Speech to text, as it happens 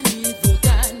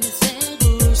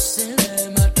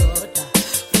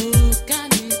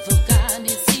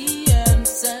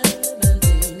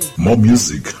More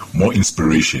music, more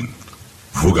inspiration.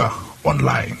 Vuga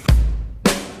Online.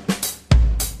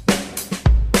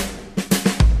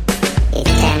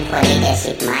 It's time for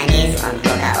Leadership Mondays on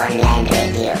Vuga Online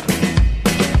Radio.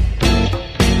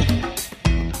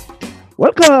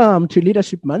 Welcome to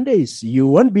Leadership Mondays. You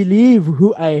won't believe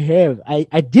who I have.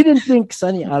 I didn't think,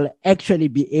 Sunny, I'll actually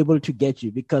be able to get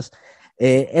you because,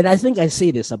 and I think I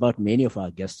say this about many of our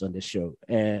guests on the show,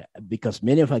 because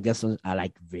many of our guests are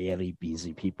like very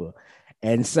busy people.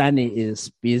 And Sunny is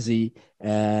busy.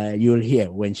 You'll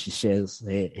hear when she shares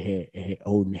her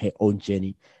own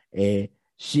journey.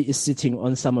 She is sitting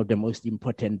on some of the most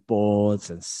important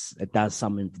boards and does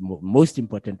some most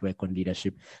important work on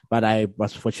leadership. But I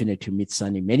was fortunate to meet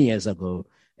Sunny many years ago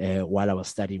while I was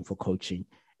studying for coaching,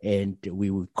 and we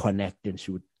would connect, and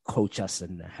she would coach us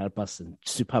and help us and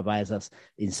supervise us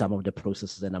in some of the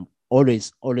processes. And I'm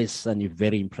always, Sunny,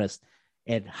 very impressed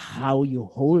at how you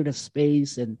hold a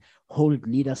space and hold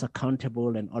leaders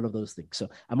accountable and all of those things. So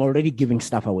I'm already giving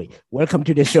stuff away. Welcome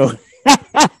to the show.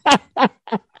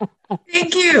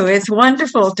 Thank you. It's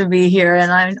wonderful to be here,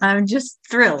 and I'm just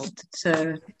thrilled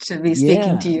to be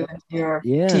speaking to you and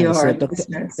to your so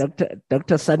listeners.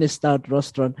 Dr. Sunny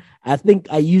Stout-Rostron, I think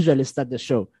I usually start the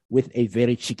show with a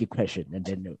very cheeky question, and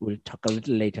then we'll talk a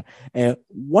little later.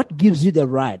 What gives you the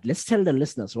right? Let's tell the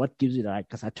listeners what gives you the right,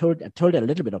 because I told a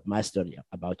little bit of my story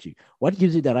about you. What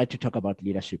gives you the right to talk about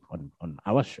leadership on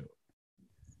our show?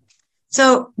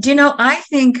 So, I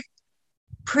think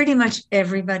pretty much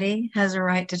everybody has a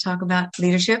right to talk about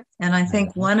leadership. And I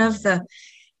think one of the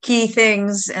key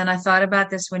things, and I thought about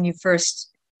this when you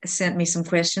first sent me some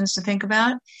questions to think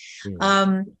about,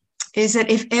 is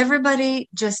that if everybody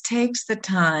just takes the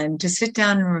time to sit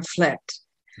down and reflect,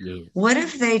 what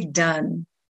have they done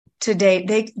to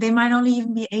date? They might only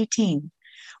even be 18.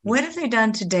 What have they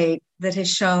done to date that has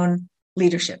shown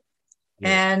leadership?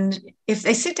 And if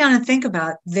they sit down and think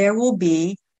about, there will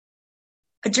be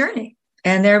a journey.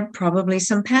 And there are probably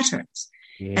some patterns.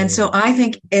 And so I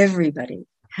think everybody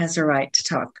has a right to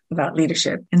talk about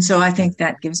leadership. And so I think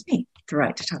that gives me the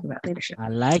right to talk about leadership. I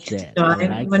like that. So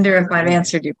I wonder if I've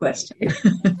answered your question.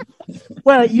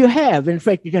 Well, you have. In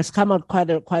fact, it has come out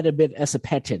quite a bit as a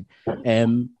pattern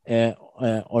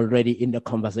already in the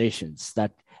conversations,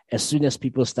 that as soon as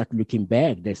people start looking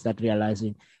back, they start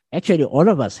realizing, actually, all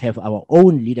of us have our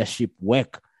own leadership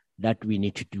work that we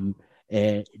need to do.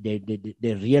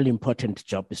 The real important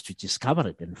job is to discover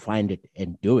it and find it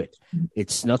and do it.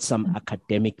 It's not some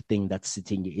academic thing that's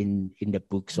sitting in the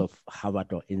books of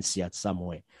Harvard or INSEAD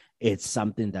somewhere. It's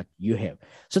something that you have.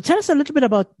 So tell us a little bit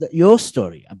about your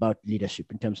story about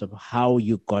leadership in terms of how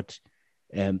you got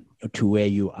to where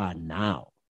you are now.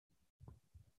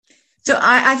 So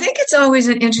I think it's always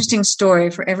an interesting story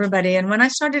for everybody. And when I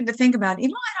started to think about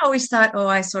it, I always thought,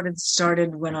 I sort of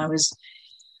started when I was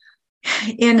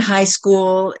in high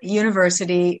school,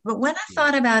 university. But when I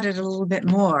thought about it a little bit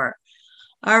more,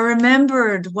 I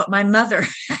remembered what my mother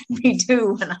had me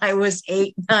do when I was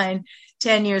 8, 9,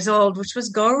 10 years old, which was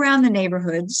go around the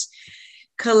neighborhoods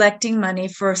collecting money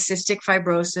for cystic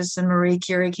fibrosis and Marie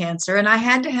Curie cancer. And I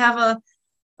had to have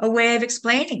a way of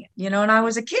explaining it, and I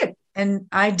was a kid. And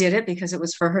I did it because it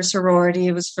was for her sorority.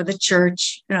 It was for the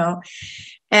church,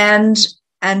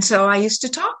 And so I used to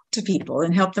talk to people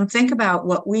and help them think about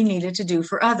what we needed to do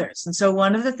for others. And so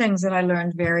one of the things that I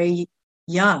learned very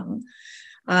young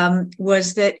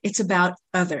was that it's about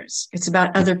others. It's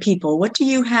about other people. What do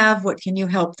you have? What can you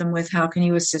help them with? How can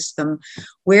you assist them?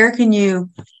 Where can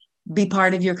you be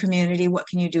part of your community? What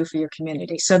can you do for your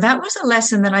community? So that was a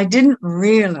lesson that I didn't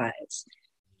realize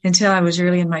until I was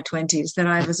really in my 20s that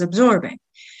I was absorbing.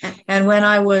 And when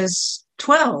I was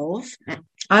 12,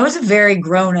 I was a very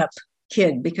grown-up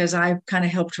kid because I kind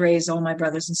of helped raise all my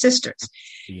brothers and sisters.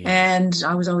 And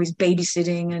I was always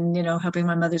babysitting and, helping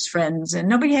my mother's friends, and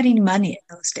nobody had any money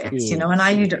in those days, and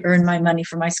I had to earn my money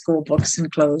for my school books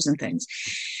and clothes and things.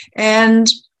 And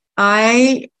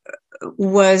I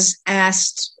was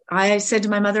asked, I said to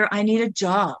my mother, I need a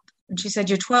job. And she said,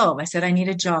 you're 12. I said, I need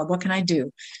a job. What can I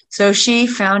do? So she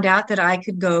found out that I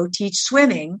could go teach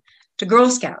swimming to Girl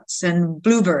Scouts and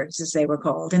Bluebirds, as they were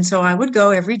called. And so I would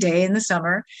go every day in the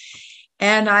summer,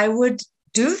 and I would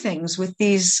do things with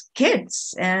these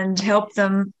kids and help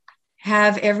them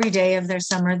have every day of their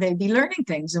summer. They'd be learning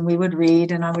things, and we would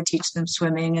read, and I would teach them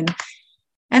swimming.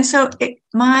 And so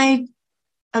my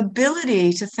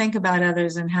ability to think about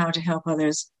others and how to help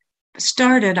others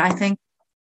started, I think,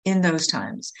 in those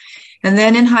times. And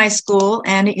then in high school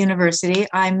and at university,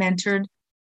 I mentored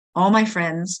all my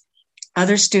friends,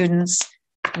 other students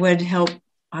would help.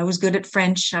 I was good at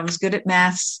French. I was good at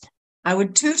maths. I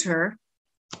would tutor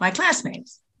my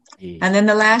classmates. Yeah. And then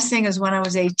the last thing is when I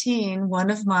was 18, one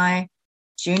of my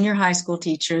junior high school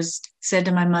teachers said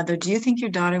to my mother, "Do you think your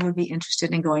daughter would be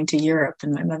interested in going to Europe?"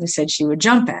 And my mother said she would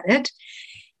jump at it.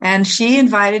 And she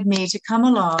invited me to come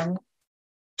along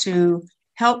to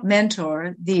help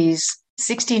mentor these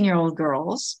 16-year-old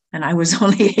girls, and I was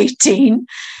only 18,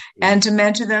 and to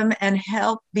mentor them and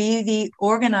help be the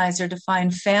organizer to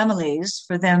find families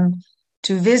for them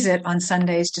to visit on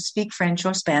Sundays to speak French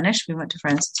or Spanish. We went to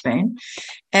France and Spain.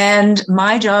 And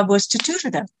my job was to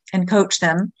tutor them and coach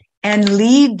them and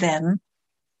lead them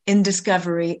in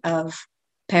discovery of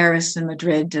Paris and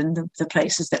Madrid and the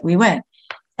places that we went.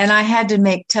 And I had to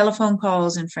make telephone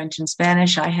calls in French and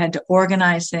Spanish. I had to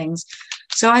organize things.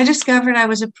 So I discovered I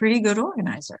was a pretty good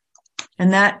organizer.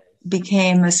 And that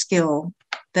became a skill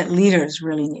that leaders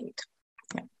really need.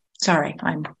 Yeah. Sorry,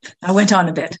 I went on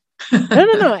a bit.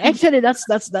 No. Actually,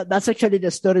 that's actually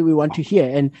the story we want to hear.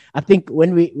 And I think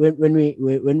when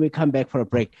we come back for a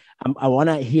break, I want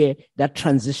to hear that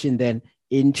transition then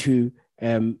into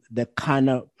the kind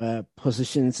of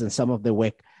positions and some of the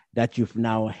work that you've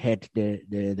now had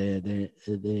the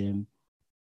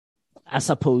I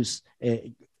suppose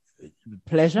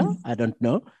pleasure. I don't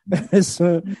know.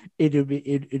 So it'll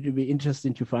be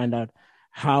interesting to find out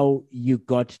how you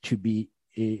got to be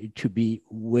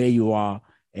where you are,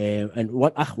 and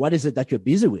what is it that you're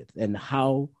busy with, and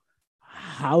how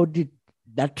did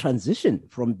that transition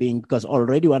from being, because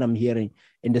already what I'm hearing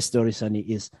in the story, Sunny,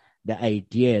 is the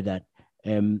idea that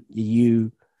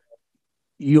you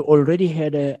already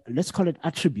had a, let's call it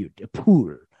attribute, a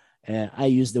pool. I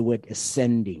use the word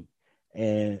ascending.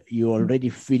 You already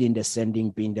feeling the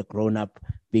ascending, being the grown up,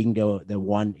 being the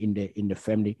one in the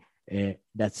family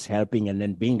that's helping, and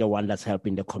then being the one that's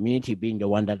helping the community, being the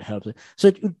one that helps. So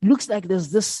it looks like there's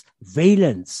this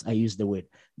valence. I use the word.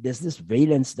 There's this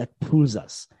valence that pulls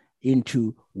us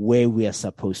into where we are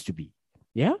supposed to be.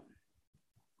 Yeah.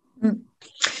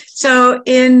 So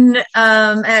in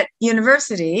at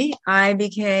university, I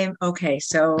became okay.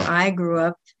 So I grew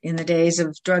up in the days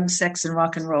of drugs, sex, and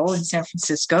rock and roll in San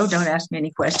Francisco. Don't ask me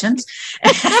any questions.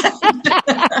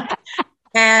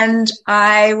 And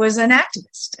I was an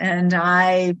activist, and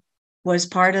I was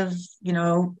part of,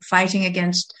 fighting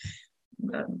against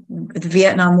the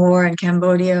Vietnam War and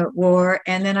Cambodia War.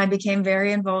 And then I became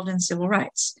very involved in civil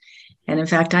rights. And in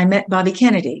fact, I met Bobby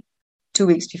Kennedy 2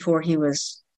 weeks before he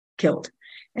was killed.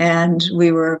 And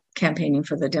we were campaigning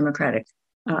for the Democratic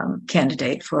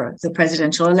candidate for the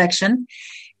presidential election.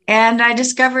 And I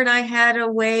discovered I had a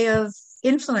way of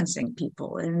influencing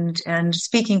people and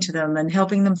speaking to them and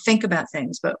helping them think about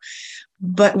things. But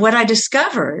what I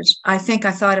discovered, I think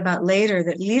I thought about later,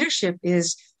 that leadership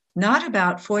is not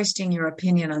about foisting your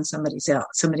opinion on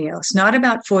somebody else, not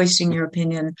about foisting your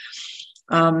opinion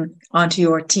onto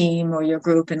your team or your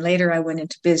group. And later I went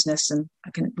into business, and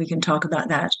we can talk about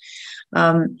that.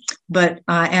 But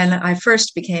I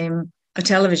first became a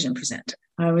television presenter.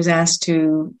 I was asked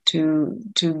to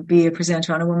be a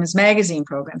presenter on a women's magazine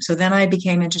program. So then I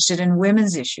became interested in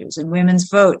women's issues and women's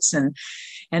votes and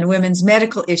women's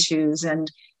medical issues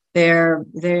and their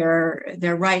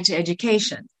right to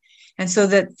education. And so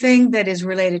the thing that is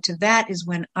related to that is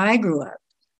when I grew up,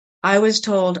 I was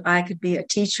told I could be a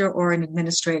teacher or an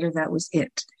administrator. That was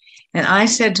it. And I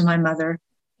said to my mother,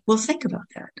 well, think about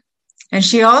that. And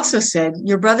she also said,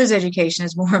 your brother's education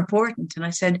is more important. And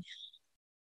I said,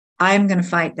 I'm going to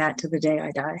fight that to the day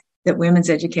I die, that women's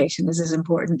education is as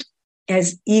important,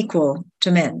 as equal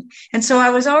to men. And so I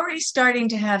was already starting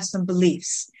to have some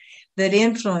beliefs that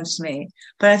influenced me.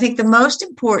 But I think the most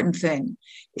important thing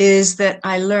is that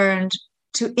I learned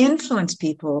to influence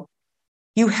people.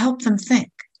 You help them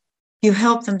think. You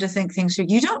help them to think things through.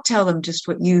 You don't tell them just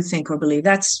what you think or believe.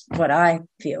 That's what I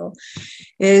feel,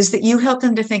 is that you help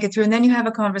them to think it through. And then you have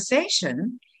a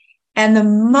conversation. And the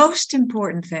most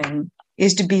important thing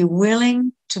is to be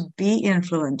willing to be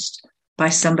influenced by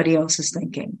somebody else's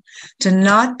thinking, to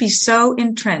not be so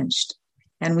entrenched.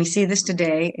 And we see this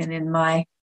today, and in my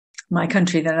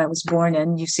country that I was born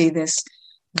in, you see this,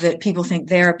 that people think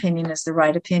their opinion is the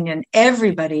right opinion.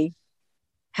 Everybody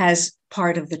has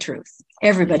part of the truth.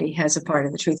 Everybody has a part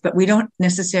of the truth, but we don't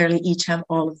necessarily each have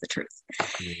all of the truth.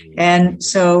 And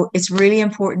so it's really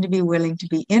important to be willing to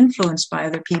be influenced by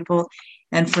other people.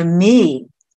 And for me,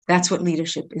 that's what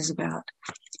leadership is about.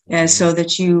 So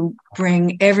that you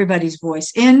bring everybody's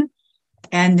voice in,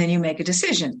 and then you make a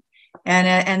decision.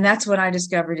 And that's what I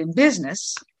discovered in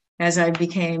business as I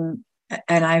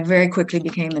very quickly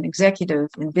became an executive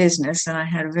in business. And I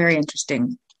had a very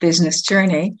interesting business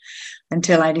journey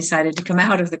until I decided to come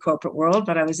out of the corporate world,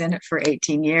 but I was in it for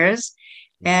 18 years.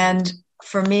 And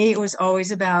for me, it was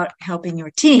always about helping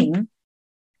your team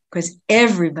because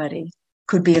everybody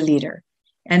could be a leader.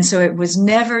 And so it was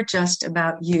never just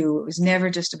about you. It was never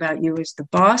just about you as the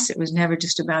boss. It was never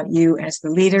just about you as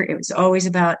the leader. It was always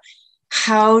about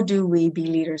how do we be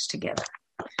leaders together?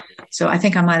 So I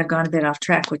think I might have gone a bit off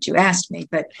track what you asked me,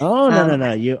 but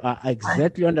no. You are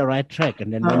exactly on the right track.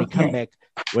 And then when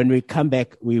we come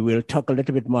back, we will talk a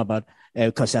little bit more about,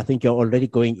 because I think you're already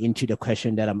going into the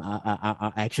question that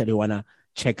I actually want to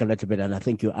check a little bit. And I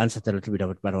think you answered a little bit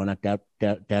of it, but I want to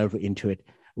delve into it.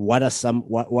 What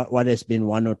has been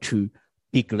one or two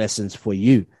big lessons for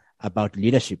you about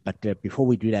leadership? But before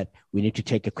we do that, we need to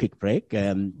take a quick break.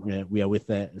 We are with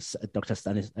Dr.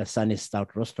 Sunny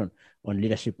Stout-Rostron on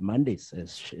Leadership Mondays,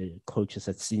 as she coaches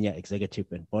at senior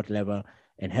executive and board level,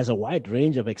 and has a wide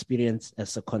range of experience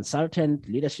as a consultant,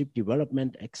 leadership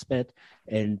development expert,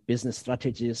 and business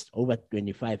strategist. Over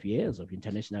 25 years of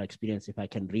international experience. If I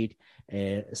can read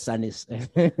Sunny's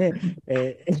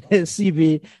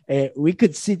CV, we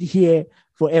could sit here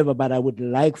forever, but I would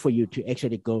like for you to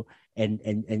actually go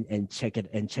and check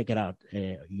it out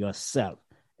yourself.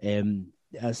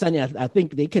 Sunny, I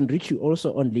think they can reach you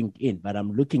also on LinkedIn, but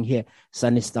I'm looking here,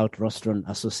 Sunny Stout-Rostron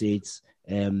Associates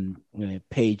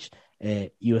page.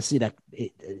 You will see that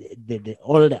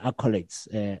all the accolades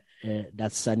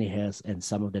that Sunny has and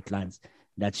some of the clients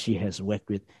that she has worked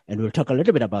with. And we'll talk a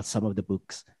little bit about some of the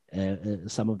books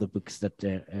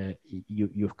that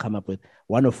you've come up with,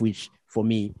 one of which for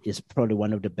me is probably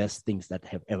one of the best things that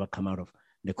have ever come out of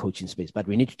the coaching space. But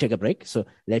we need to take a break. So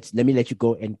let me let you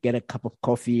go and get a cup of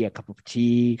coffee, a cup of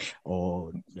tea,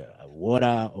 or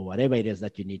water, or whatever it is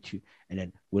that you need to. And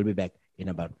then we'll be back in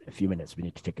about a few minutes. We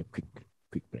need to take a quick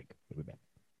break. We'll be back.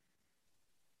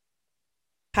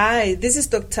 Hi, this is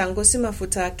Dr. Ngosi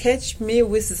Mafuta. Catch me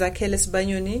with Zakeles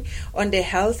Banyoni on the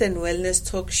Health and Wellness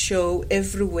Talk Show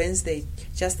every Wednesday,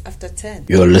 just after 10.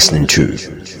 You're listening to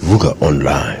VUCA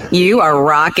Online. You are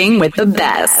rocking with the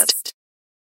best.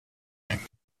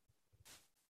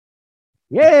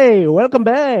 Yay! Welcome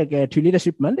back to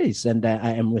Leadership Mondays, and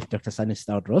I am with Dr. Sunny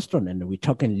Stout-Rostron, and we're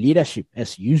talking leadership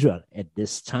as usual at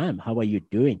this time. How are you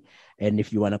doing? And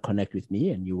if you want to connect with me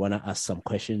and you want to ask some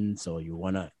questions, or you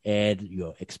want to add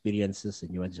your experiences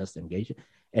and you want to just engage,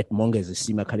 at Monga is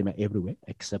Sima Kalima everywhere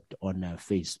except on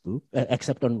Facebook,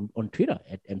 except on Twitter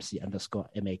at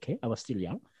MC_MAK. I was still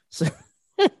young, so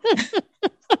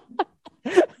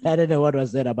I don't know what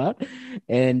was that about.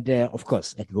 And of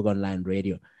course, at VUCA Online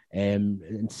Radio.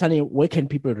 And Sunny, where can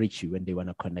people reach you when they want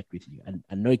to connect with you? And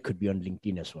I know it could be on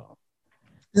LinkedIn as well.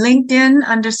 LinkedIn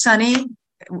under Sunny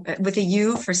with a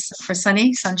U for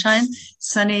Sunny, Sunshine,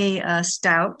 Sunny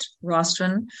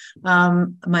Stout-Rostron,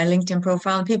 my LinkedIn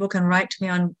profile. And people can write to me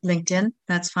on LinkedIn.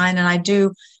 That's fine. And I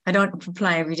don't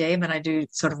reply every day, but I do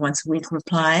sort of once a week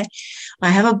reply. I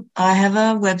have a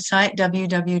website,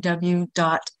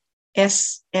 www.ssra.biz,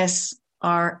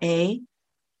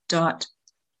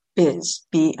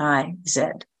 B-I-Z.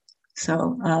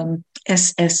 So,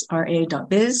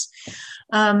 ssra.biz.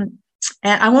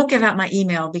 And I won't give out my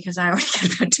email because I already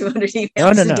get about 200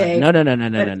 emails a day. No.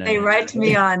 They write to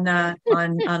me on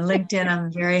LinkedIn.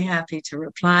 I'm very happy to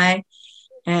reply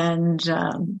and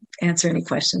answer any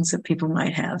questions that people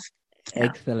might have.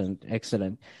 Yeah.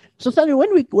 Excellent. So, Sunny,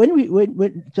 when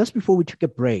just before we took a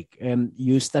break,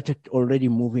 you started already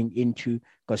moving into,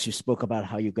 because you spoke about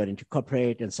how you got into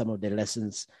corporate and some of the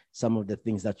lessons, some of the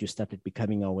things that you started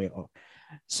becoming aware of.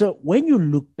 So, when you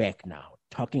look back now,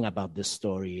 talking about this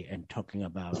story and talking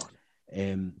about,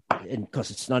 and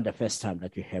because it's not the first time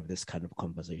that you have this kind of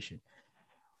conversation,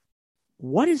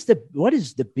 what is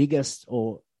the biggest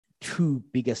or two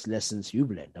biggest lessons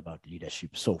you've learned about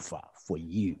leadership so far for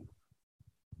you?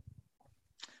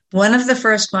 One of the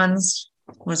first ones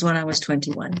was when I was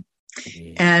 21.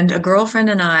 Yeah. And a girlfriend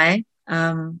and I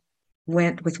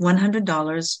went with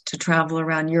 $100 to travel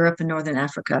around Europe and Northern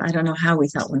Africa. I don't know how we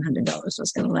thought $100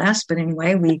 was going to last, but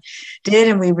anyway, we did,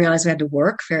 and we realized we had to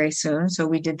work very soon. So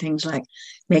we did things like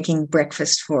making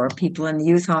breakfast for people in the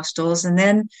youth hostels. And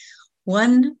then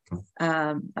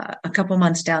a couple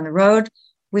months down the road,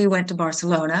 we went to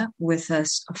Barcelona with a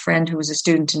friend who was a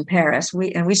student in Paris.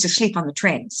 We used to sleep on the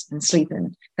trains and sleep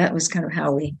in. That was kind of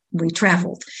how we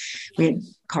traveled. We had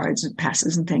cards and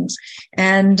passes and things.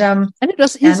 And it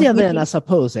was easier then, I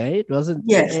suppose, eh? It wasn't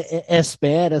as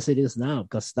bad as it is now,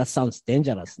 because that sounds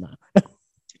dangerous now.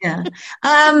 Yeah.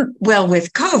 Well,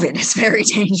 with COVID, it's very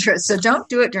dangerous. So don't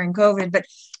do it during COVID, but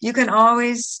you can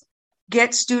always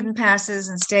get student passes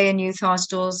and stay in youth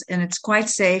hostels, and it's quite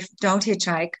safe. Don't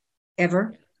hitchhike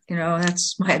ever.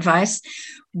 That's my advice.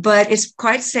 But it's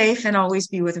quite safe, and always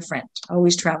be with a friend.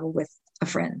 Always travel with a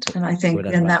friend. And I think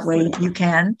in that way you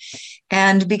can.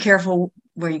 And be careful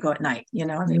where you go at night.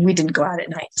 I mean, we didn't go out at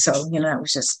night. So, it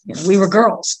was just, we were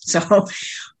girls. So,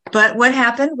 but what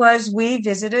happened was we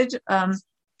visited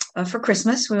for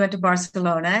Christmas. We went to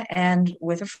Barcelona, and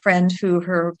with a friend who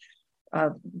her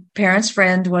parents'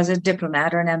 friend was a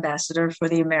diplomat or an ambassador for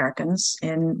the Americans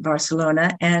in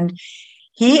Barcelona. And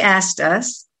he asked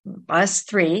us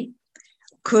three,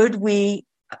 could we,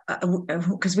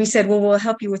 because we said, well, we'll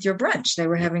help you with your brunch. They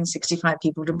were having 65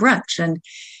 people to brunch.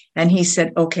 And he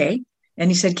said, okay. And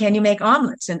he said, can you make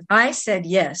omelets? And I said,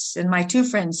 yes. And my two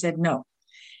friends said, no.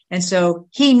 And so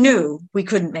he knew we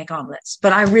couldn't make omelets,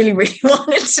 but I really, really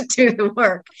wanted to do the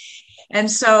work. And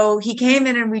so he came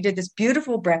in and we did this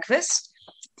beautiful breakfast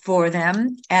for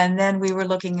them. And then we were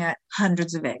looking at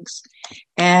hundreds of eggs.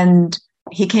 And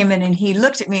he came in and he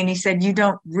looked at me and he said, you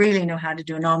don't really know how to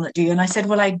do an omelet, do you? And I said,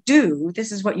 well, I do.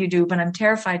 This is what you do, but I'm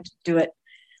terrified to do it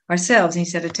ourselves. And he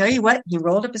said, I tell you what, he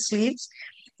rolled up his sleeves.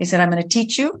 He said, I'm going to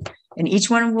teach you, and each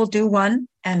one will do one,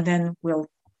 and then we'll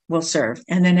serve.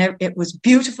 And then it was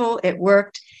beautiful. It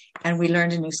worked, and we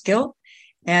learned a new skill.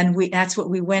 And that's what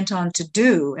we went on to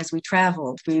do as we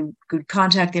traveled. We could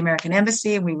contact the American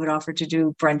Embassy, and we would offer to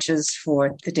do brunches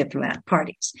for the diplomat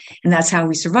parties. And that's how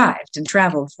we survived and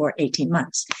traveled for 18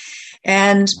 months.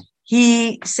 And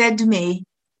he said to me,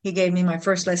 he gave me my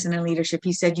first lesson in leadership.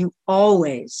 He said, you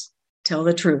always tell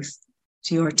the truth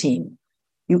to your team.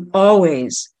 You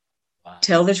always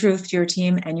tell the truth to your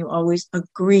team, and you always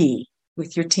agree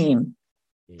with your team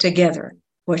together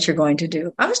what you're going to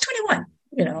do. I was 21.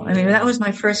 I mean, that was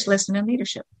my first lesson in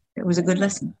leadership. It was a good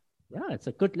lesson. Yeah, it's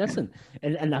a good lesson.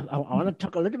 And I want to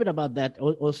talk a little bit about that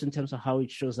also in terms of how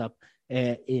it shows up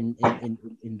in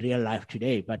real life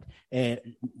today. But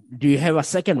do you have a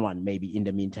second one maybe in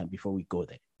the meantime before we go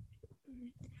there?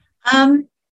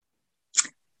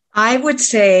 I would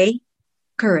say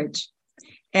courage.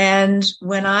 And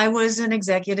when I was an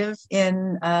executive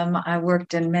I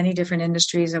worked in many different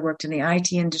industries. I worked in the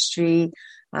IT industry,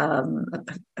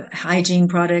 hygiene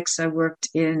products. I worked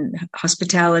in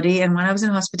hospitality. And when I was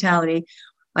in hospitality,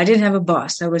 I didn't have a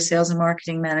boss. I was sales and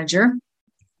marketing manager.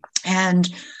 And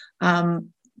the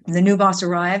new boss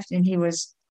arrived, and he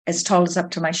was as tall as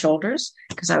up to my shoulders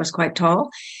because I was quite tall.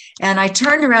 And I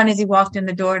turned around as he walked in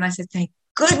the door and I said, thank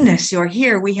goodness you're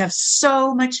here. We have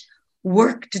so much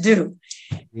work to do.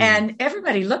 And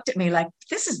everybody looked at me like,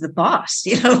 this is the boss,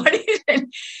 what are you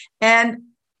doing?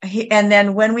 And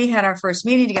then when we had our first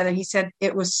meeting together, he said,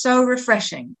 it was so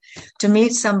refreshing to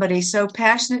meet somebody so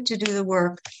passionate to do the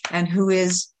work and who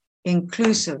is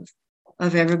inclusive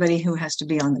of everybody who has to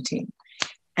be on the team.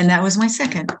 And that was my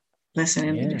second lesson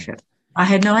in leadership. I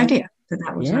had no idea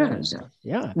that was what I was doing.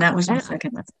 Yeah. And that was my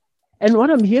second lesson. And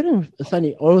what I'm hearing,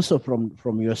 Sunny, also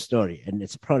from your story, and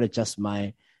it's probably just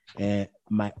my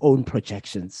own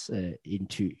projections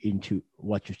into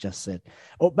what you just said.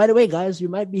 Oh, by the way, guys, you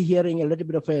might be hearing a little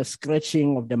bit of a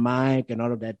scratching of the mic and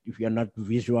all of that if you're not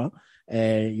visual,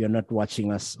 you're not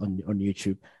watching us on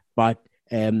YouTube. But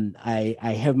I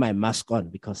have my mask on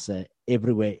because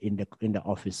everywhere in the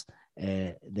office,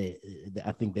 I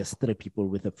think there's 3 people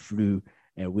with a flu.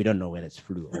 We don't know whether it's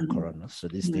flu or corona. So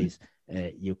these days,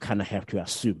 you kind of have to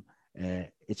assume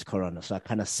it's corona. So I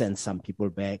kind of send some people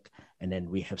back, and then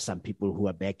we have some people who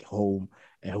are back home,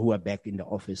 who are back in the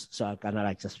office. So I kind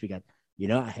of just figured,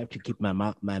 I have to keep my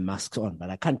mask on, but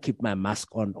I can't keep my mask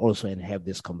on also and have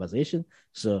this conversation.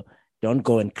 So don't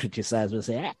go and criticize and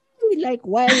say,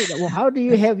 why? Well, how do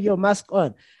you have your mask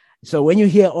on? So when you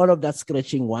hear all of that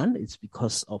scratching it's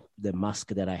because of the mask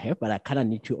that I have, but I kind of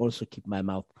need to also keep my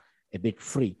mouth a bit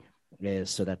free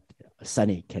so that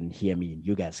Sunny can hear me and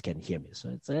you guys can hear me.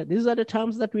 So these are the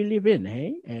times that we live in,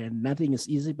 hey? And nothing is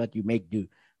easy, but you make do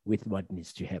with what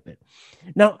needs to happen.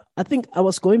 Now, I think I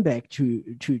was going back to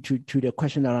the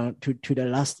question around to the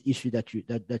last issue that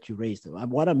you raised.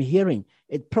 What I'm hearing,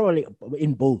 it probably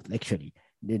in both actually,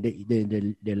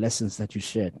 the lessons that you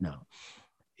shared now,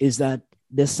 is that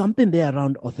there's something there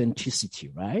around authenticity,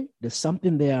 right? There's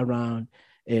something there around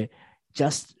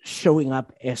just showing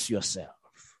up as yourself.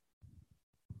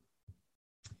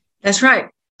 That's right.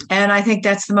 And I think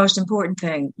that's the most important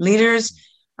thing. Leaders,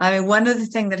 one of the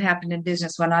things that happened in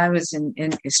business when I was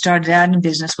started out in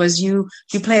business was you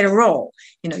played a role.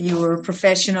 You were a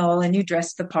professional and you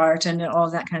dressed the part and all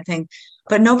that kind of thing,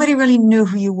 but nobody really knew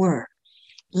who you were.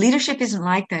 Leadership isn't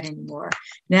like that anymore.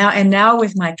 Now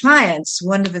with my clients,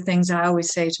 one of the things I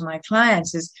always say to my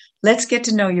clients is, let's get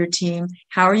to know your team.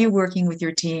 How are you working with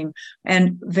your team?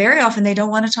 And very often they don't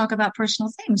want to talk about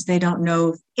personal things. They don't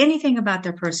know anything about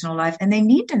their personal life, and they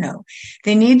need to know.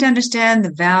 They need to understand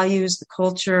the values, the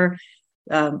culture,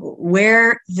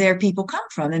 where their people come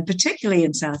from, and particularly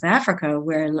in South Africa,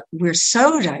 where we're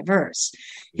so diverse.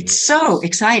 It's so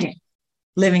exciting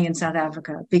living in South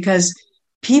Africa because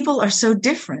people are so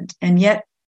different, and yet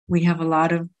we have a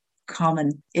lot of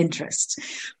common interests.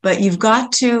 But you've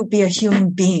got to be a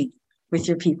human being with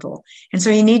your people, and so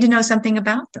you need to know something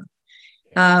about them.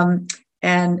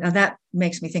 And that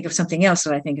makes me think of something else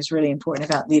that I think is really important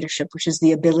about leadership, which is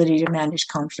the ability to manage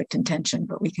conflict and tension.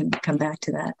 But we can come back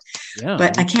to that. Yeah,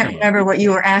 but I can't remember what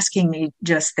you were asking me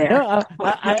just there. No,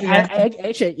 I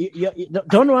actually, you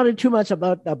don't worry too much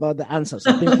about the answers.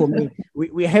 I think for me,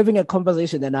 we're having a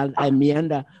conversation, and I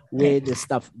meander where the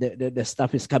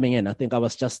stuff is coming in. I think I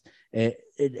was just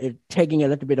taking a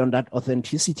little bit on that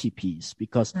authenticity piece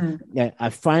because I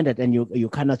find it, and you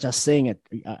kind of just saying it.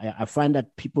 I find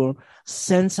that people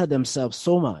censor themselves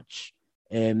so much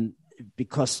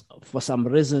because for some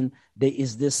reason there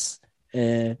is this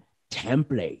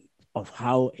template of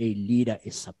how a leader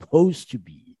is supposed to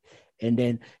be, and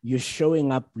then you're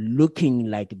showing up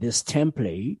looking like this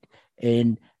template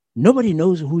and nobody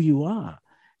knows who you are.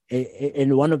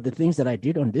 And one of the things that I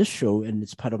did on this show, and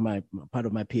it's part of my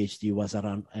PhD, was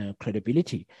around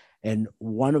credibility. And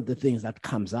one of the things that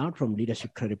comes out from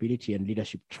leadership credibility and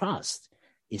leadership trust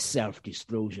is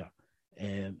self-disclosure.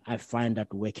 I find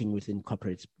that working within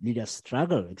corporates, leaders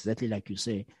struggle, exactly like you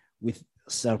say, with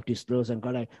self-disclosure and go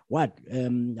like, what?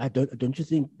 Don't you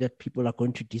think that people are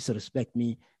going to disrespect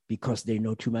me because they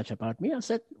know too much about me? I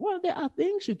said, well, there are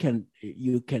things you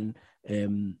can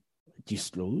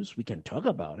disclose. We can talk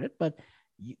about it, but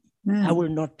I will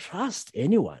not trust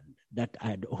anyone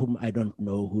whom I don't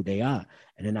know who they are.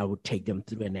 And then I would take them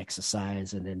through an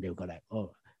exercise, and then they'll go like,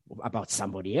 oh, about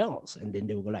somebody else. And then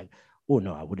they will go like, oh,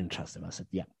 no, I wouldn't trust them. I said,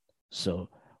 yeah. So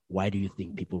why do you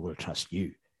think people will trust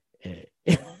you?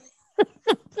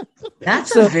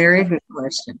 That's a very good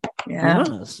question.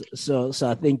 Yeah. So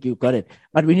I think you got it.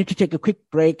 But we need to take a quick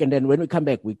break, and then when we come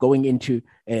back, we're going into.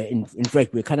 In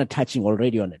fact, we're kind of touching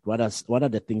already on it. What are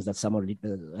the things that some of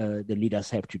the leaders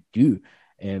have to do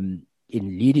in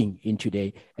leading in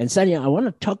today? And Sanya, I want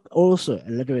to talk also a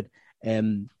little bit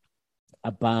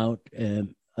about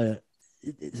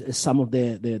some of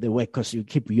the work, because you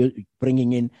keep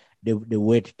bringing in the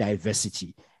word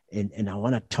diversity. And I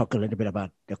want to talk a little bit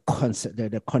about the concept,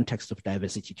 the context of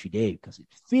diversity today, because it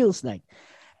feels like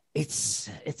it's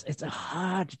a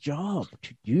hard job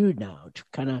to do now, to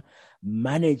kind of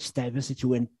manage diversity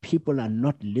when people are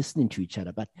not listening to each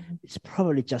other. But it's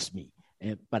probably just me.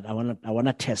 But I want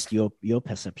to test your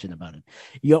perception about it.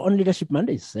 You're on Leadership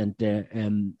Mondays, and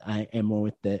I am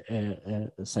with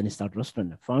the Sunny Stout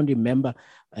Restaurant, founding member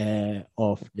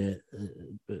of the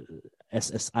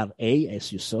SSRA,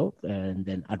 as you saw, and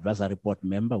then advisory board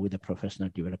member with the Professional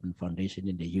Development Foundation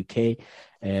in the UK,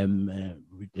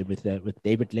 with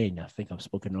David Lane. I think I've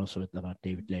spoken also about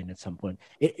David Lane at some point.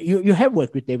 You have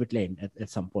worked with David Lane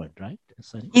at some point, right,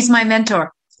 Sunny? He's my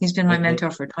mentor. He's been my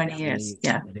mentor for 20 years.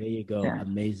 Yeah. There you go. Yeah.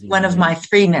 Amazing. One of my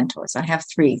 3 mentors. I have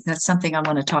 3. That's something I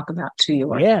want to talk about to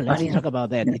you. Yeah, let's talk about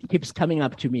that. It keeps coming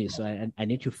up to me, so I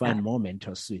need to find more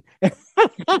mentors soon.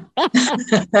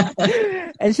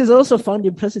 And she's also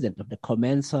founding president of the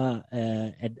Comensa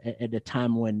at the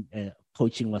time when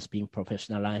coaching was being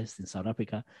professionalized in South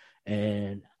Africa,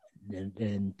 and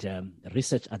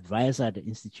research advisor at the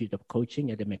Institute of Coaching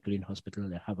at the McLean Hospital,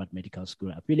 the Harvard Medical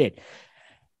School affiliate.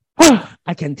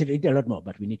 I can tell you a lot more,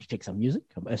 but we need to take some music.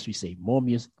 As we say, more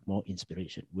music, more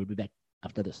inspiration. We'll be back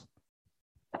after this.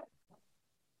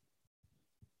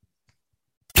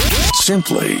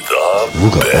 Simply the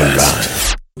Vuga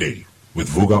Online. Today with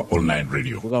Vuga Online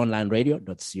Radio.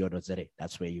 VugaOnlineRadio.co.za.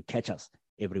 That's where you catch us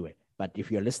everywhere. But if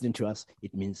you're listening to us,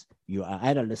 it means you are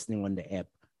either listening on the app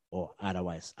or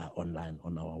otherwise are online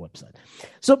on our website.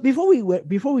 So before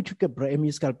we took a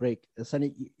musical break,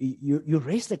 Sunny, you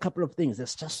raised a couple of things.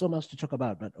 There's just so much to talk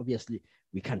about, but obviously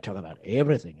we can't talk about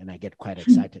everything, and I get quite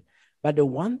excited. But the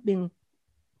one thing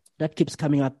that keeps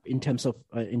coming up in terms of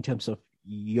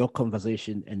your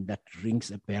conversation, and that rings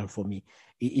a bell for me,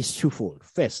 is twofold.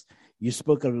 First, you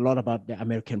spoke a lot about the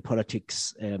American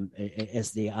politics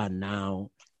as they are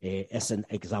now, as an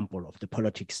example of the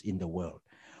politics in the world.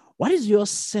 What is your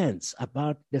sense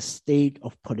about the state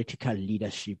of political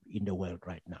leadership in the world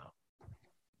right now?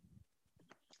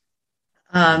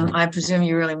 I presume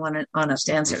you really want an honest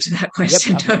answer to that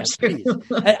question, don't you?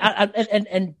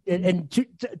 And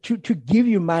to give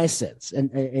you my sense,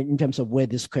 and in terms of where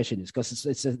this question is, because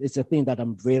it's a thing that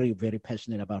I'm very, very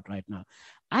passionate about right now.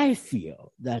 I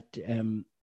feel that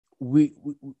we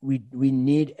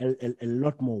need a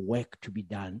lot more work to be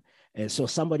done. So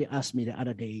somebody asked me the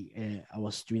other day, I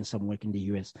was doing some work in the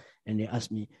US, and they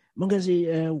asked me,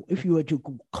 Mongazi, if you were to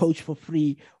coach for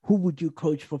free, who would you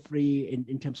coach for free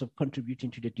in terms of contributing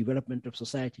to the development of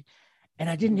society? And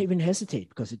I didn't even hesitate,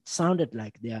 because it sounded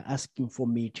like they are asking for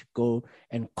me to go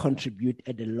and contribute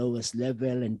at the lowest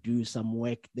level and do some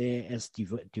work there as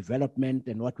development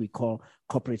and what we call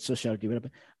corporate social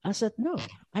development. I said, no,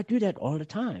 I do that all the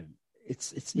time.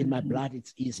 It's in my blood.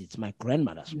 It's easy. It's my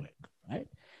grandmother's work, right?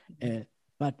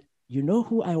 But you know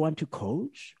who I want to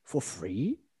coach for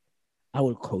free? I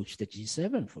will coach the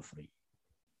G7 for free.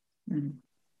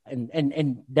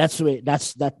 And that's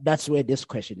where this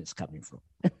question is coming from.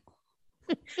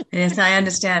 Yes, I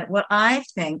understand. Well, I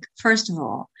think, first of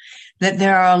all, that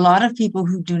there are a lot of people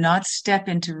who do not step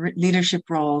into leadership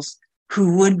roles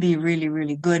who would be really,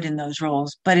 really good in those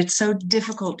roles. But it's so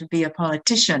difficult to be a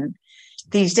politician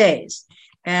these days.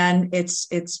 And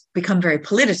it's become very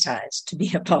politicized to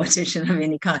be a politician of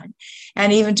any kind.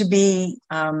 And even to be,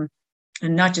 and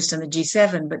not just in the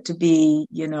G7, but to be,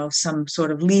 some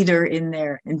sort of leader in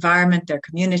their environment, their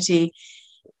community.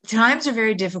 Times are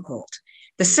very difficult.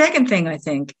 The second thing, I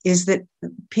think, is that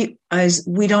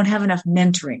we don't have enough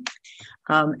mentoring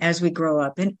as we grow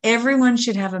up. And everyone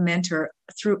should have a mentor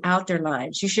throughout their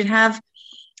lives. You should have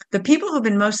the people who've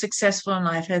been most successful in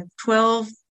life have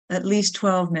at least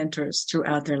 12 mentors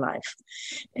throughout their life.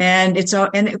 And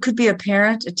it could be a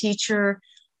parent, a teacher,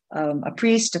 a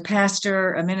priest, a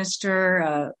pastor, a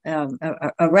minister,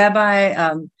 a rabbi,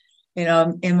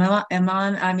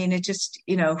 imam. I mean, it just,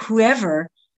 whoever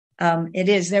it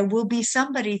is, there will be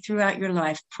somebody throughout your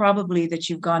life probably that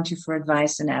you've gone to for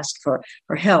advice and asked for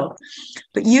help.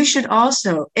 But you should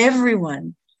also,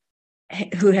 everyone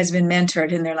who has been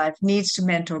mentored in their life needs to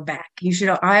mentor back.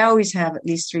 I always have at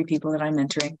least 3 people that I'm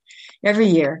mentoring every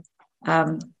year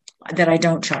that I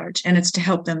don't charge, and it's to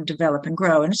help them develop and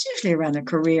grow. And it's usually around their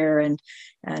career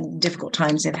and difficult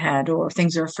times they've had or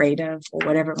things they're afraid of or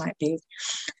whatever it might be.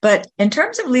 But in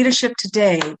terms of leadership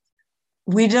today,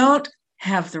 we don't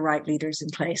have the right leaders in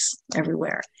place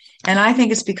everywhere. And I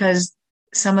think it's because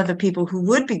some of the people who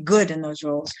would be good in those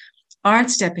roles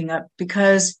aren't stepping up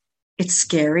because it's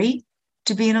scary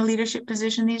to be in a leadership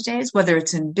position these days, whether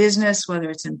it's in business,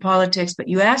 whether it's in politics. But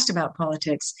you asked about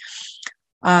politics.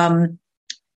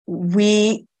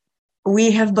 We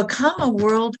have become a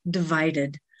world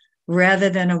divided rather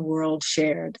than a world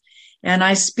shared. And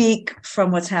I speak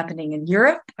from what's happening in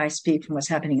Europe. I speak from what's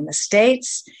happening in the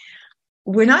States.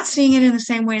 We're not seeing it in the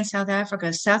same way in South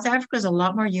Africa. South Africa is a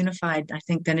lot more unified, I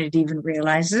think, than it even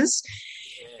realizes.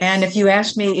 And if you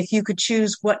asked me if you could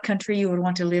choose what country you would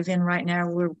want to live in right now,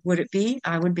 where would it be?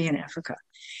 I would be in Africa.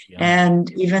 Yeah.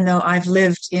 And even though I've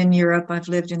lived in Europe, I've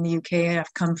lived in the UK,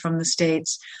 I've come from the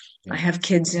States, I have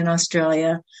kids in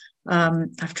Australia,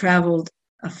 I've traveled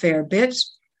a fair bit.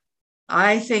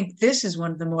 I think this is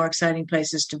one of the more exciting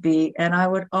places to be. And I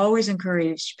would always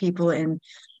encourage people,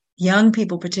 young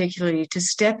people particularly, to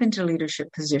step into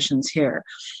leadership positions here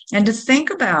and to think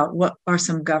about what are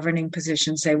some governing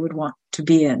positions they would want to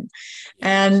be in.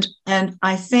 And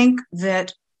I think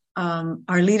that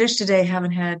our leaders today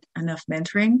haven't had enough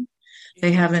mentoring.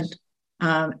 They haven't,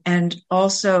 and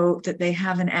also that they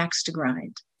have an axe to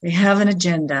grind. They have an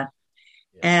agenda.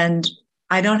 And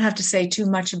I don't have to say too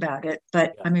much about it,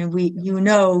 but I mean,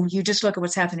 you just look at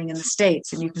what's happening in the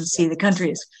States and you can see the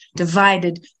country is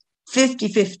divided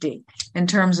 50-50 in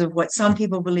terms of what some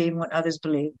people believe and what others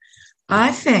believe.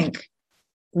 I think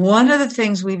one of the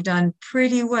things we've done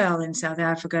pretty well in South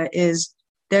Africa is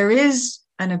there is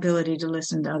an ability to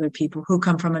listen to other people who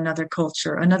come from another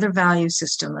culture, another value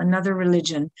system, another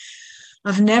religion.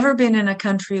 I've never been in a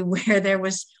country where there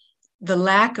was the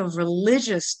lack of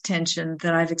religious tension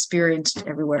that I've experienced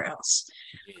everywhere else.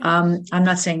 I'm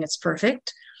not saying it's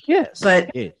perfect, but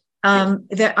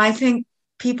that I think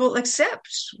people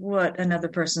accept what another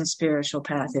person's spiritual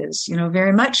path is,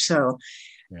 very much so.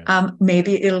 Yeah.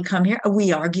 Maybe it'll come here.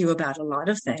 We argue about a lot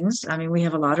of things. I mean, we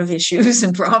have a lot of issues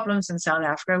and problems in South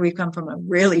Africa. We come from a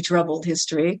really troubled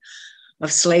history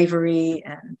of slavery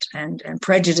and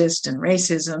prejudice and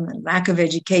racism and lack of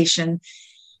education.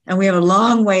 And we have a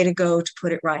long way to go to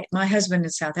put it right. My husband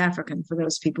is South African, for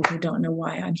those people who don't know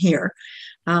why I'm here.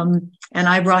 And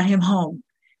I brought him home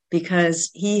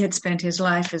because he had spent his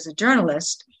life as a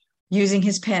journalist using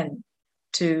his pen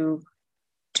to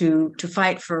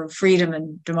fight for freedom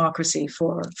and democracy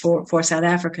for South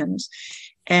Africans.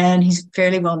 And he's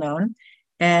fairly well known.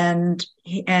 And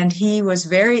he was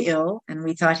very ill, and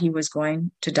we thought he was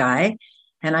going to die.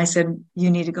 And I said,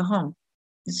 you need to go home.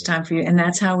 It's time for you. And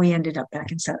that's how we ended up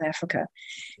back in South Africa.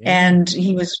 Yeah. And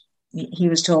he was he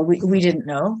was told we didn't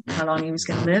know how long he was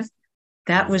going to live.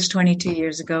 That was 22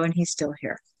 years ago, and he's still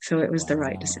here. So it was the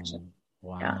right decision.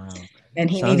 Wow. Yeah.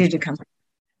 And he needed to come.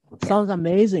 Sounds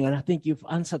amazing. And I think you've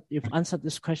answered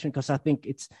this question, because I think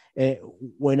it's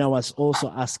when I was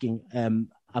also asking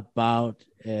about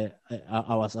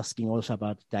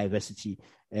diversity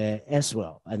as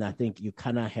well. And I think you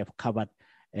kind of have covered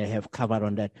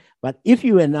on that. But if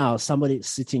you were now somebody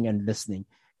sitting and listening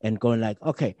and going like,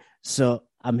 okay, so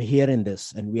I'm hearing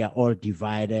this and we are all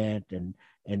divided and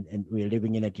we're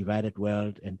living in a divided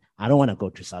world, and I don't want to go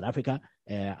to South Africa.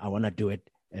 I want to do it.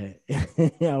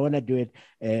 I want to do it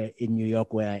in New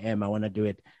York where I am. I want to do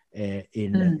it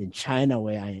in China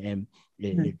where I am,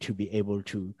 to be able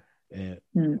to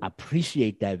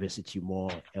appreciate diversity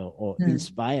more or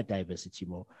inspire diversity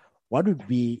more. What would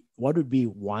be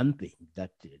one thing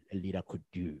that a leader could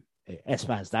do as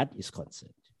far as that is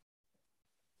concerned?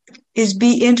 Is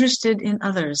be interested in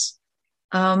others.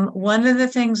 One of the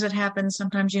things that happens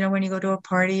sometimes, when you go to a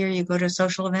party or you go to a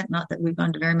social event, not that we've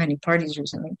gone to very many parties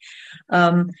recently,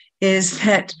 is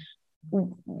that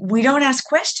we don't ask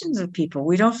questions of people.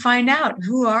 We don't find out,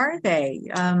 who are they?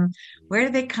 Where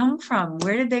did they come from?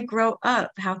 Where did they grow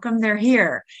up? How come they're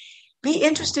here? Be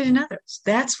interested in others.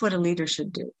 That's what a leader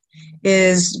should do,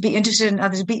 is be interested in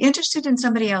others. Be interested in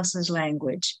somebody else's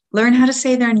language. Learn how to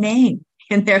say their name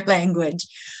in their language.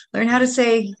 Learn how to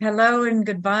say hello and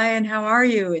goodbye and how are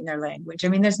you in their language. I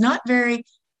mean,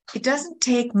 it doesn't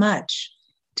take much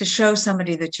to show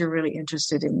somebody that you're really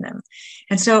interested in them.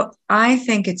 And so I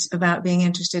think it's about being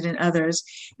interested in others,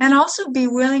 and also be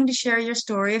willing to share your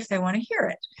story if they want to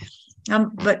hear it.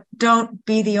 But don't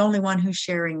be the only one who's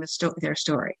sharing their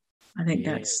story. I think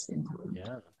that's important.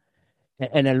 Yeah.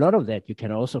 And a lot of that you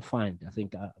can also find, I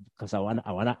think, because I want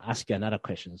to ask you another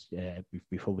question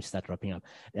before we start wrapping up.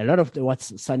 A lot of what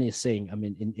Sunny is saying, I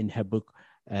mean, in her book,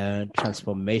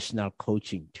 Transformational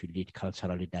Coaching to Lead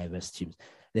Culturally Diverse Teams,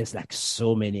 there's like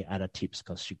so many other tips,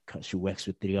 because she works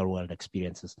with real world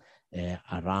experiences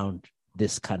around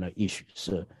this kind of issue.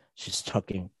 So she's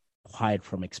talking quite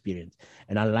from experience.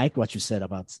 And I like what you said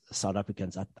about South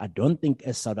Africans. I don't think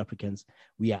as South Africans,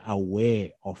 we are aware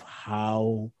of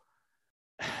how,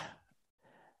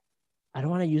 I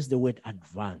don't want to use the word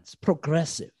advanced,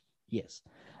 progressive. Yes.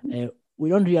 We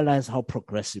don't realize how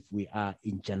progressive we are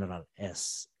in general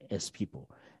as people.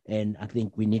 And I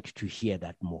think we need to hear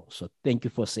that more. So thank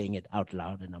you for saying it out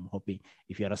loud. And I'm hoping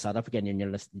if you're a South African and you're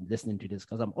listening to this,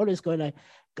 because I'm always going like,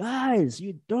 guys,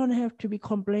 you don't have to be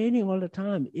complaining all the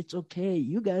time. It's okay.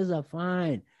 You guys are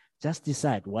fine. Just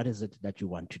decide what is it that you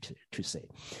want to say.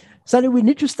 Sunny, we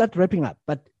need to start wrapping up.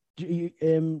 But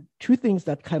two things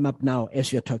that come up now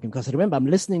as you're talking, because remember, I'm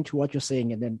listening to what you're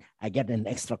saying and then I get an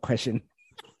extra question.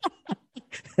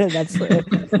 that's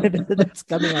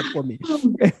coming up for me.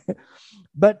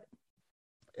 But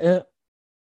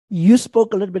you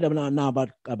spoke a little bit now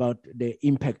about the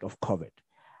impact of COVID.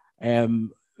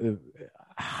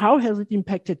 How has it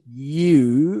impacted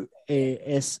you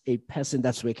as a person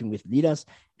that's working with leaders,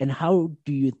 and how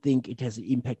do you think it has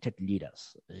impacted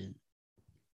leaders?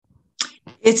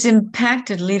 It's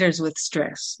impacted leaders with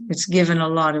stress. It's given a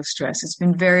lot of stress. It's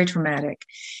been very traumatic.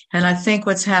 And I think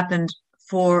what's happened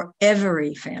for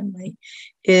every family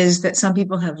is that some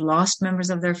people have lost members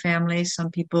of their family. Some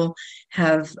people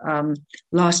have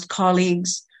lost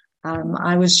colleagues.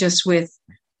 I was just with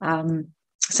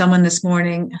someone this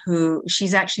morning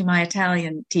she's actually my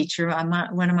Italian teacher.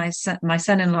 One of my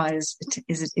son-in-law is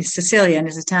Sicilian,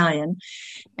 is Italian.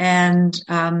 And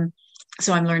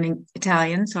so I'm learning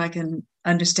Italian so I can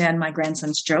understand my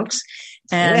grandson's jokes.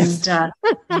 And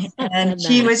and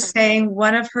she was saying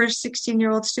one of her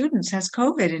 16-year-old students has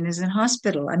COVID and is in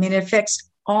hospital. I mean, it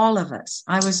affects all of us.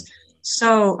 I was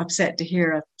so upset to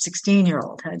hear a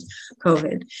 16-year-old had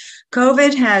COVID.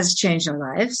 COVID has changed our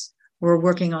lives. We're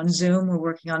working on Zoom. We're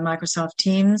working on Microsoft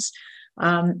Teams.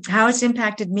 How it's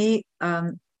impacted me,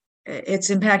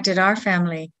 it's impacted our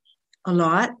family a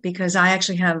lot, because I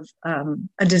actually have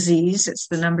a disease. It's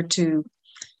the number 2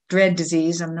 dread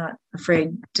disease. I'm not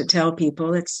afraid to tell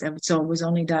people. It was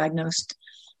only diagnosed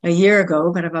a year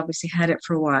ago, but I've obviously had it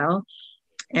for a while.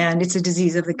 And it's a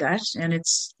disease of the gut, and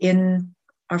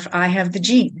I have the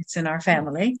gene. It's in our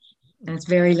family, and it's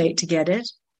very late to get it.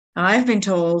 I've been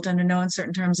told under no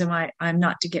uncertain terms I'm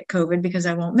not to get COVID because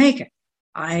I won't make it.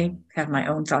 I have my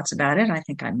own thoughts about it. I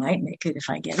think I might make it if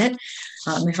I get it.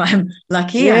 If I'm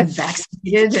lucky, I'm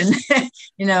vaccinated, and,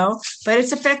 but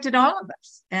it's affected all of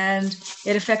us. And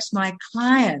it affects my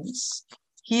clients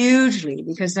hugely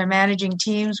because they're managing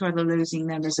teams where they're losing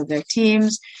members of their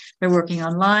teams. They're working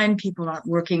online. People aren't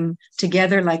working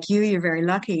together like you. You're very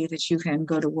lucky that you can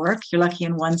go to work. You're lucky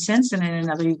in one sense, and in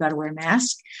another, you've got to wear a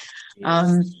mask.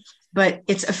 Yes. But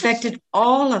it's affected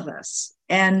all of us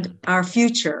and our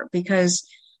future, because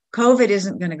COVID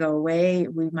isn't going to go away.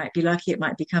 We might be lucky. It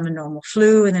might become a normal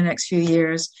flu in the next few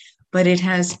years, but it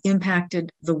has impacted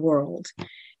the world.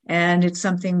 And it's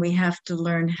something we have to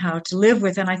learn how to live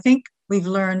with. And I think we've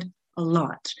learned a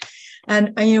lot.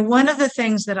 And one of the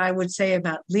things that I would say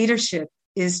about leadership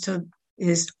is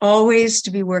always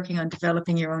to be working on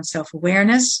developing your own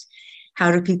self-awareness.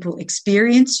 How do people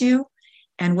experience you?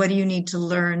 And what do you need to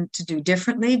learn to do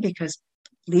differently? Because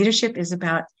leadership is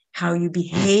about how you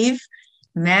behave.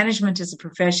 Management is a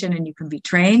profession, and you can be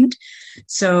trained.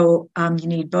 So you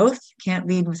need both. You can't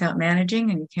lead without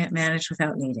managing, and you can't manage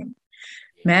without leading.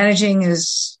 Managing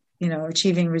is,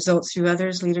 achieving results through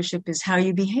others. Leadership is how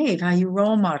you behave, how you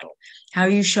role model, how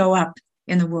you show up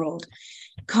in the world.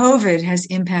 COVID has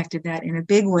impacted that in a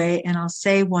big way. And I'll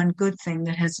say one good thing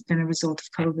that has been a result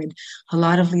of COVID. A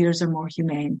lot of leaders are more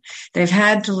humane. They've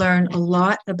had to learn a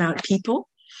lot about people,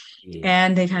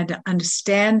 and they've had to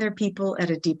understand their people at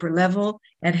a deeper level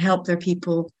and help their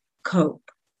people cope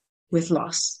with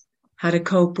loss, how to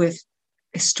cope with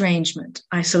estrangement,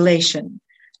 isolation,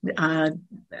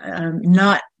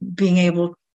 not being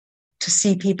able to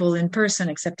see people in person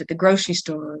except at the grocery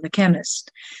store or the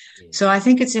chemist. So I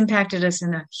think it's impacted us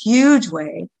in a huge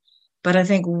way. But I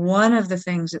think one of the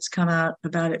things that's come out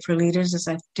about it for leaders is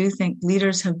I do think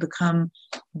leaders have become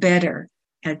better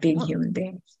at being human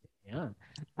beings. Yeah,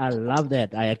 I love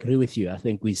that. I agree with you. I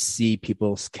think we see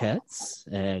people's cats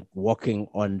walking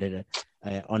on their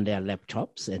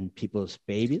laptops, and people's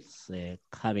babies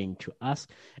coming to us.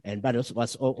 But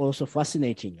what's also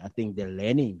fascinating, I think the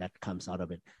learning that comes out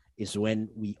of it is when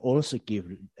we also give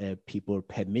people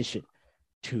permission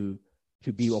to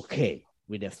be okay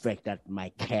with the fact that my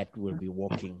cat will be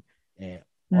walking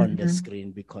on the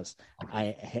screen, because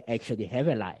I actually have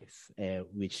a life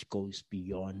which goes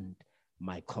beyond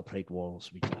my corporate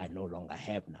walls, which I no longer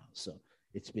have now. So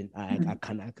it's been, I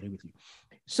can agree with you.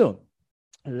 So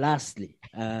lastly,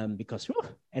 because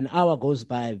an hour goes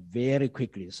by very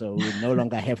quickly, so we no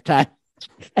longer have time.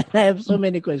 I have so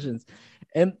many questions.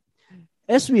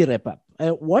 As we wrap up,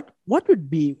 what would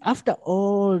be, after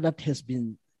all that has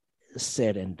been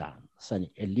said and done,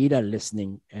 Sunny, a leader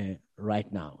listening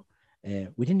right now,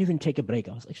 we didn't even take a break.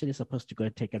 I was actually supposed to go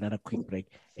and take another quick break.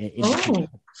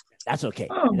 That's okay.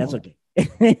 That's okay.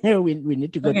 we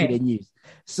need to go to the news.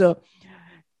 So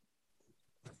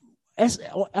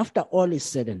after all is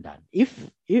said and done, if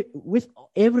with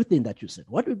everything that you said,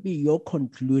 what would be your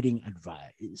concluding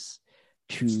advice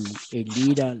to a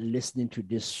leader listening to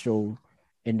this show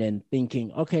and then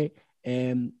thinking, okay,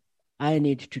 I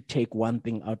need to take one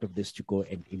thing out of this to go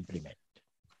and implement?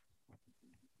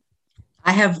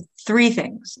 I have three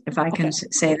things, if I can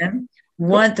say them.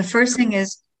 One, the first thing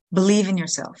is believe in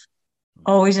yourself.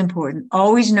 Always important.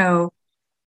 Always know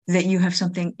that you have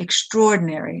something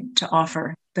extraordinary to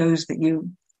offer those that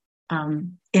you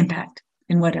impact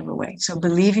in whatever way. So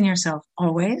believe in yourself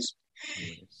always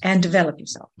and develop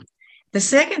yourself. The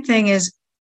second thing is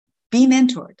be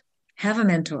mentored. Have a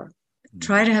mentor.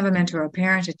 Try to have a mentor, a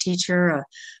parent, a teacher,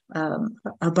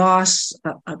 a boss,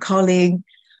 a colleague,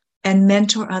 and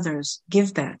mentor others.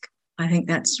 Give back. I think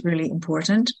that's really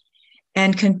important.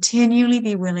 And continually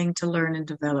be willing to learn and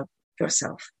develop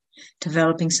yourself,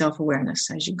 developing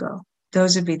self-awareness as you go.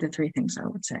 Those would be the three things I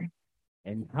would say.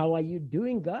 And how are you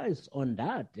doing, guys, on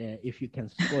that? If you can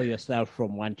score yourself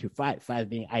from 1 to 5, 5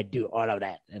 being I do all of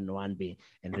that, and 1 being,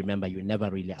 and remember, you never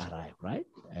really arrive, right?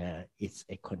 It's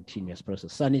a continuous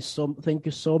process. Sunny, thank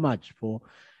you so much for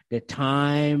the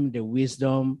time, the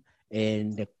wisdom,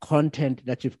 and the content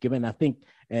that you've given. I think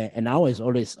an hour is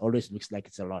always looks like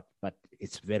it's a lot, but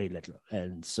it's very little.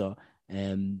 And so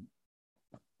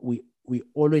we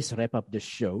always wrap up the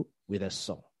show with a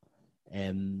song.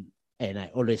 And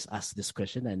I always ask this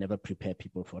question. I never prepare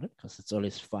people for it because it's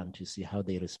always fun to see how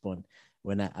they respond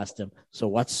when I ask them, so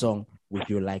what song would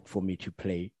you like for me to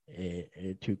play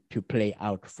to play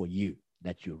out for you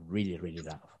that you really, really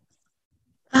love?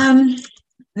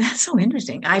 That's so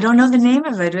interesting. I don't know the name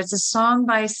of it. It's a song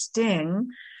by Sting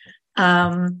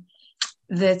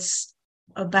that's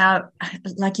about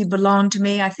like you belong to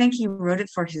me. I think he wrote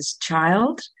it for his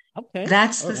child. Okay.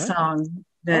 That's the song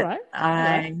that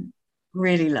I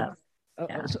really love.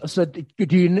 Yeah. So do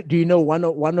you know one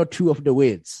or two of the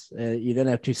words? You don't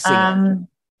have to sing.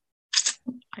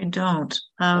 I don't.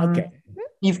 Okay.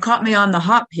 You've caught me on the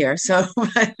hop here. So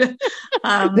this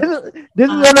is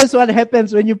always what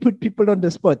happens when you put people on the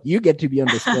spot. You get to be on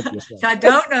the spot yourself. I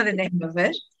don't know the name of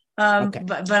it. Okay.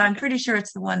 But I'm pretty sure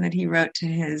it's the one that he wrote to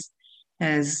his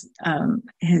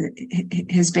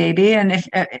baby. And if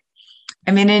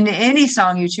I mean, in any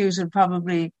song you choose would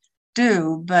probably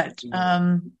do, but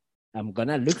I'm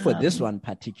gonna look for this one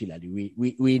particularly.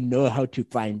 We know how to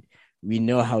find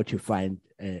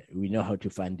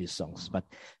these songs. But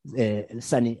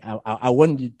Sunny, I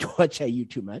won't torture you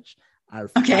too much. I'll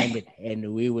find it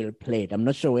and we will play it. I'm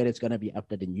not sure whether it's gonna be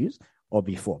after the news or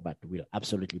before, but we'll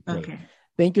absolutely play it.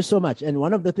 Thank you so much. And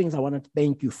one of the things I want to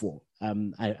thank you for,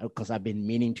 because I've been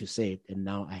meaning to say it, and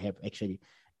now I have actually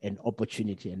an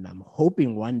opportunity, and I'm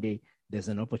hoping one day there's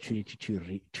an opportunity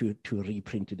to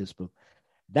reprint this book.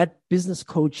 That Business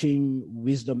Coaching,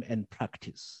 Wisdom and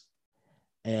Practice.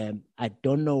 I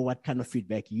don't know what kind of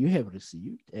feedback you have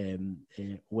received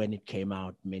when it came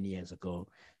out many years ago,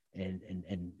 and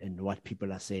what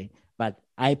people are saying. But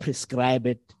I prescribe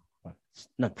it, well,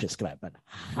 not prescribe, but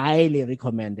highly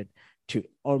recommend it to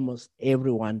almost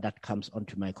everyone that comes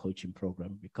onto my coaching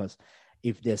program, because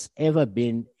if there's ever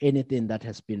been anything that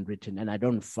has been written, and I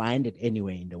don't find it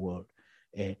anywhere in the world,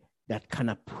 that kind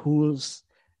of pulls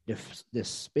the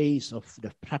space of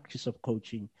the practice of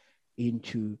coaching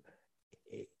into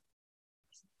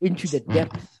the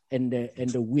depth and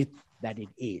the width that it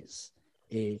is,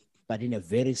 but in a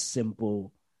very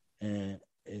simple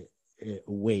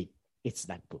way, it's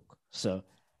that book. So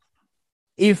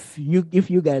if you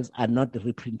guys are not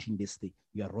reprinting this thing,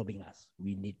 you are robbing us.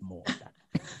 We need more of that.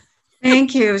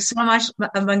 Thank you so much,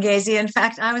 Mongezi. In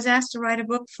fact, I was asked to write a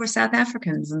book for South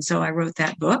Africans, and so I wrote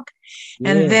that book.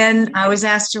 Yeah. And then I was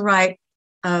asked to write,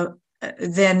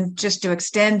 then just to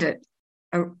extend it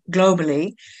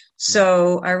globally.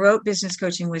 So I wrote Business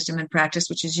Coaching, Wisdom and Practice,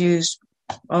 which is used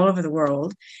all over the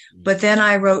world. But then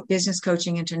I wrote Business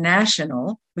Coaching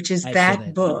International, which is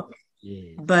that book,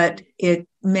 but it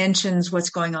mentions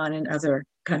what's going on in other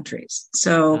countries.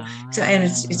 So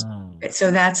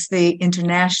that's the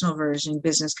international version,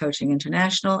 Business Coaching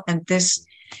International. And this,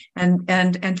 and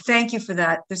thank you for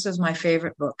that. This was my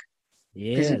favorite book.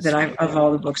 Yes. Of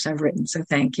all the books I've written. So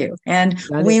thank you. And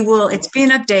it's been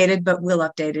updated, but we'll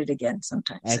update it again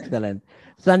sometime. Excellent.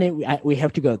 Sunny, we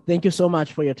have to go. Thank you so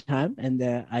much for your time. And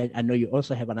I know you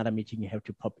also have another meeting you have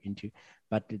to pop into,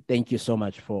 but thank you so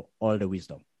much for all the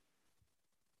wisdom.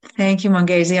 Thank you,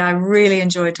 Mongezi. I really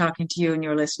enjoyed talking to you and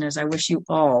your listeners. I wish you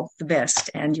all the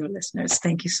best and your listeners.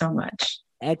 Thank you so much.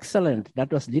 Excellent.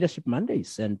 That was Leadership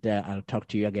Mondays. And I'll talk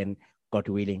to you again, God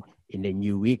willing, in the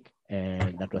new week.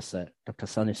 That was Dr.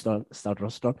 Sunny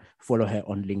Stout-Roston. Follow her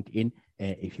on LinkedIn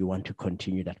if you want to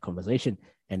continue that conversation.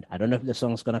 And I don't know if the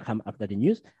song's going to come after the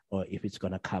news or if it's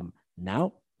going to come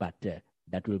now, but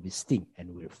that will be Sting,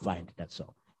 and we'll find that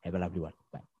song. Have a lovely one.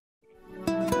 Bye.